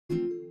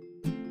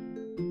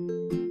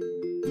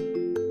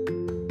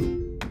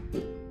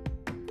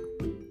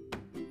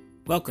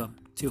Welcome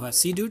to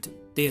Hasidut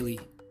Daily,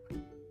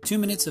 2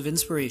 minutes of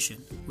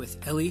inspiration with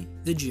Eli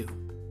the Jew.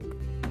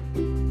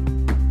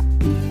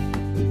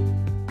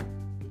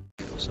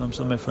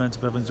 Shalom, my friends.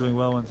 If everyone's doing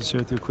well, I want to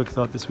share with you a quick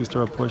thought. This week's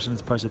Torah portion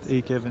is Parshat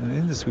Eikev, and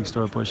in this week's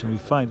Torah portion we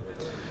find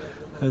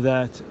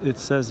that it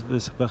says,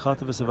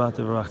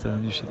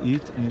 and you should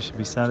eat, and you should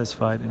be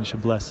satisfied, and you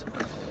should bless.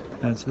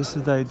 And so this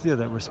is the idea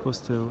that we're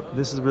supposed to,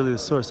 this is really the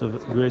source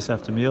of grace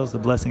after meals, the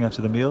blessing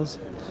after the meals.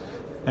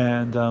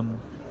 And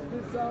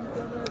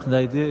the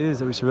idea is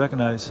that we should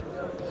recognize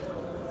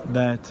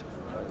that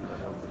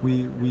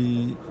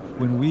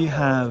when we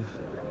have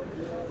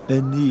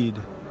a need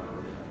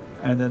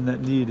and then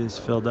that need is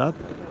filled up,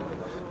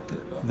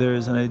 there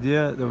is an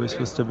idea that we're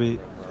supposed to be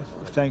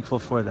thankful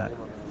for that,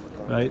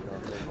 right?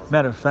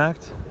 Matter of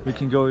fact, we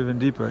can go even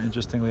deeper,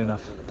 interestingly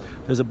enough.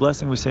 There's a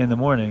blessing we say in the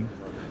morning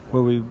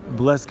where we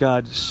bless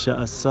God,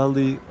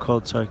 Sha'asali kol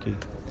tzarki,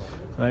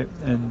 right?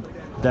 And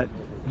that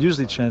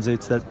usually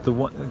translates that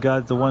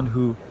God, the one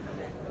who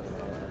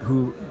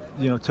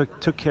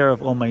took care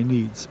of all my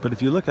needs. But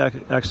if you look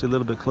actually a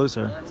little bit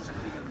closer,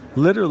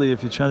 literally,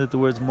 if you translate the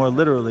words more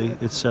literally,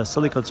 it's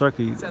Sha'asali kol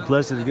tzarki,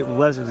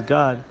 blessed is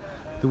God,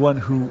 the one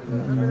who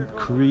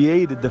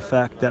created the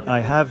fact that I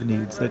have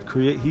needs,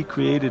 He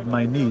created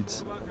my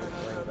needs.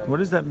 What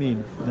does that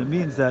mean? That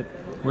means that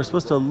we're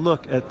supposed to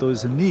look at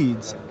those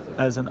needs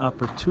as an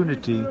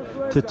opportunity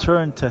to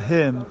turn to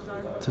Him,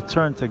 to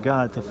turn to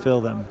God to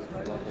fill them.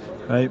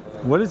 Right?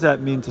 What does that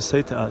mean to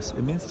say to us?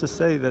 It means to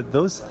say that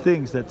those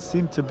things that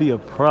seem to be a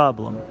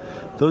problem,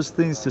 those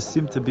things that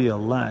seem to be a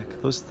lack,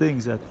 those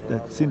things that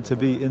seem to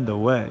be in the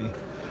way,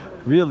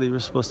 really we're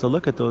supposed to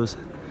look at those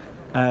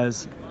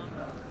as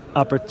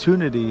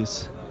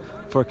opportunities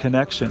for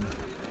connection,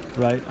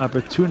 right?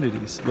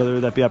 Opportunities, whether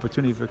that be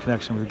opportunity for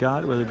connection with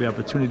God, whether it be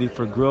opportunity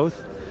for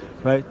growth,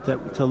 right?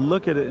 That to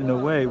look at it in a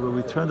way where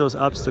we turn those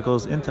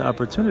obstacles into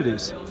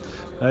opportunities,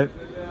 right?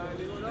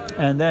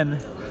 And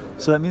then,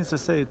 so that means to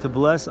say to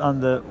bless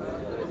on the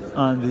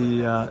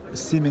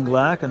seeming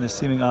lack and the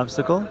seeming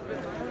obstacle,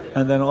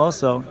 and then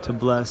also to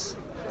bless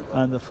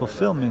on the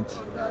fulfillment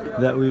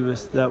that we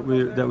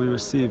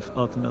receive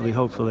ultimately,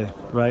 hopefully,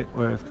 right?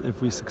 Or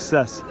if we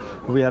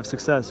have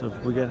success, or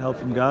if we get help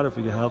from God, or if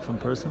we get help from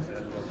person,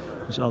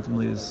 which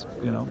ultimately is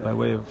by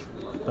way of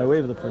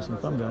the person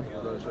from God.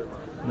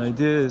 The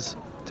idea is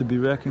to be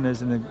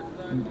recognizing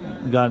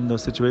God in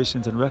those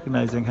situations and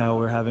recognizing how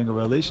we're having a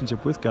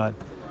relationship with God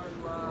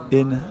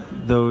in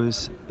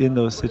those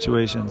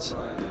situations,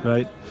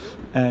 right?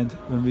 And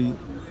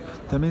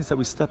that means that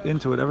we step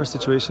into whatever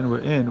situation we're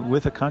in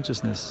with a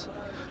consciousness,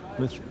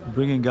 with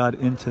bringing God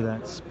into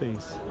that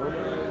space.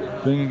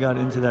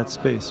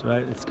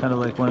 Right? It's kind of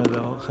like one of the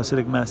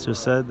Hasidic masters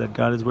said that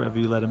God is wherever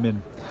you let Him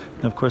in.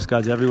 And of course,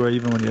 God's everywhere,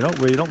 even when you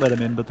don't let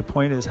Him in. But the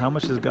point is, how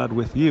much is God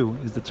with you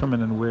is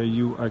determined on where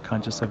you are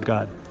conscious of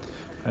God,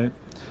 right?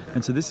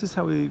 And so this is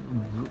how we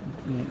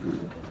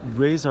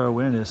raise our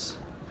awareness,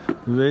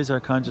 we raise our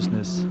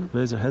consciousness,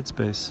 raise our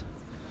headspace,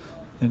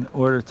 in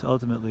order to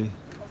ultimately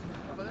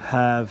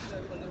have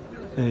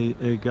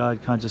a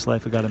God-conscious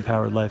life, a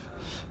God-empowered life.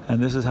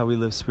 And this is how we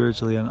live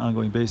spiritually on an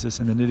ongoing basis,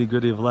 in the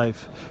nitty-gritty of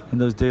life, in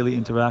those daily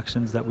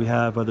interactions that we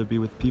have, whether it be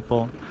with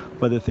people,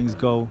 whether things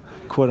go,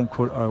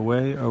 quote-unquote, our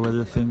way, or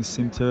whether things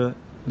seem to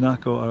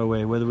not go our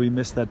way, whether we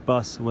miss that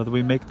bus, whether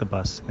we make the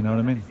bus, you know what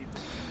I mean?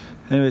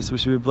 Anyways, we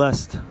should be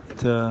blessed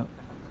to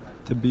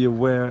be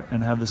aware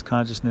and have this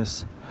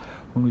consciousness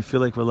when we feel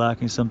like we're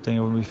lacking something,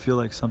 or when we feel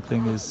like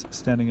something is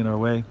standing in our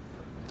way,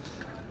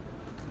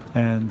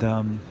 and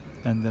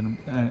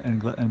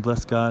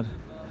bless God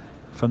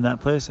from that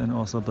place, and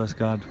also bless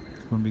God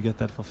when we get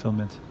that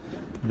fulfillment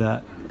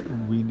that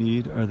we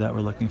need or that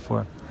we're looking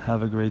for.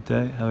 Have a great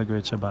day. Have a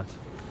great Shabbat.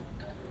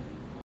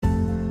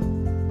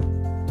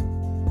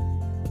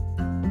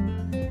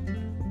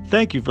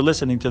 Thank you for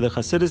listening to the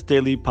Hasidus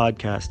Daily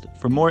Podcast.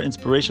 For more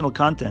inspirational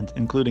content,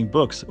 including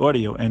books,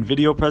 audio, and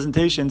video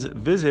presentations,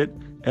 visit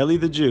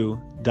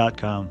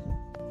EliTheJew.com.